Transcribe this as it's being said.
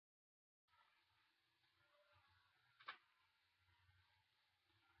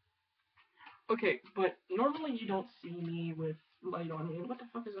Okay, but normally you don't see me with light on me. What the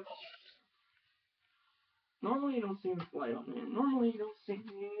fuck is that? Normally you don't see me with light on me. Normally you don't see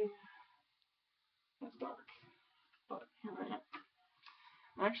me. That's dark. But here I am.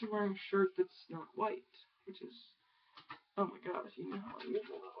 I'm actually wearing a shirt that's not white, which is, oh my god, if you knew how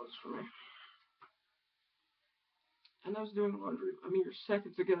unusual that was for me. And I was doing laundry a mere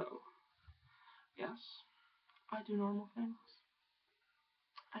seconds ago. Yes, I do normal things.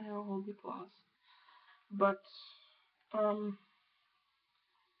 I know, hold the applause. But, um,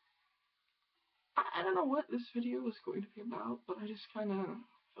 I don't know what this video was going to be about, but I just kind of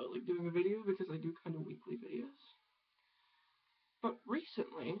felt like doing a video because I do kind of weekly videos. But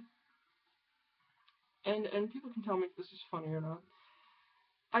recently, and people can tell me if this is funny or not,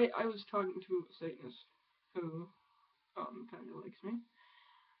 I was talking to a Satanist who, kind of likes me.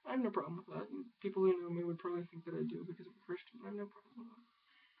 I have no problem with that, and people who know me would probably think that I do because I'm a Christian, but I have no problem with that.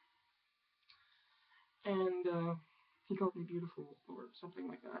 And, he called me beautiful, or something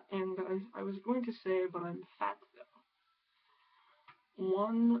like that. And I was going to say, but I'm fat, though.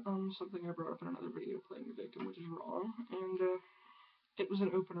 One, something I brought up in another video, playing the victim, which is wrong, and, it was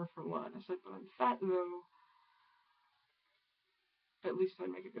an opener for a line. I said, but I'm fat, though. At least I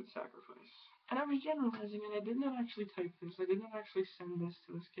make a good sacrifice. And I was generalizing, and I did not actually type this. I did not actually send this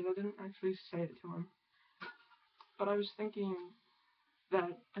to this kid. I didn't actually say it to him. But I was thinking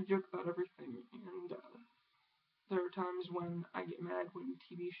that I joke about everything, and there are times when I get mad when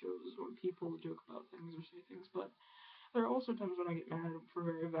TV shows or people joke about things or say things, but there are also times when I get mad for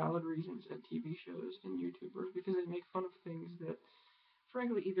very valid reasons at TV shows and YouTubers because they make fun of things that,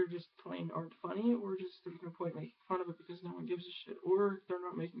 frankly, either just plain aren't funny or just there's no point making fun of it because no one gives a shit, or they're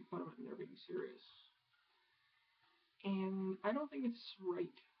not making fun of it and they're being serious. And I don't think it's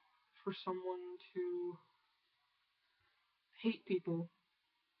right for someone to hate people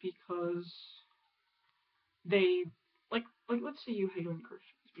because they, let's say you hate on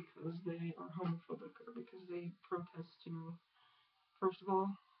Christians because they are homophobic or because they protest, first of all,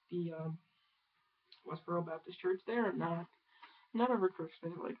 the Westboro Baptist Church, they are not ever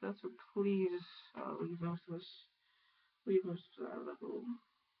Christian like that, so please leave most of us out of that little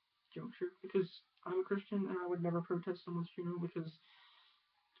juncture, because I'm a Christian and I would never protest someone's funeral because,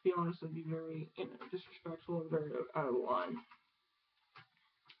 to be honest, I'd be very disrespectful and very out of line.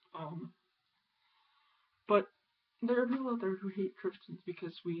 But there are people out there who hate Christians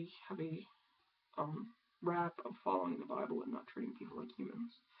because we have a rap of following the Bible and not treating people like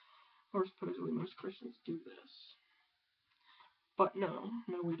humans. Or supposedly most Christians do this. But no,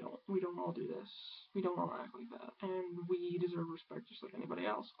 we don't. We don't all do this. We don't all act like that. And we deserve respect just like anybody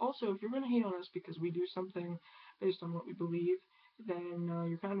else. Also, if you're going to hate on us because we do something based on what we believe, then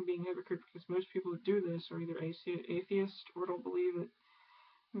you're kind of being a hypocrite because most people that do this are either atheist or don't believe it.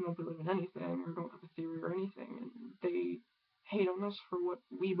 Don't believe in anything or don't have a theory or anything. And they hate on us for what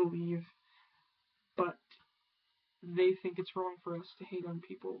we believe, but they think it's wrong for us to hate on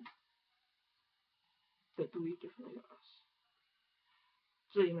people that believe differently to us.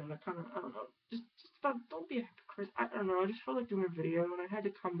 So, that kind of, I don't know, just don't be a hypocrite. I don't know, I just felt like doing a video, and I had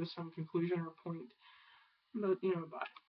to come to some conclusion or point. But, bye.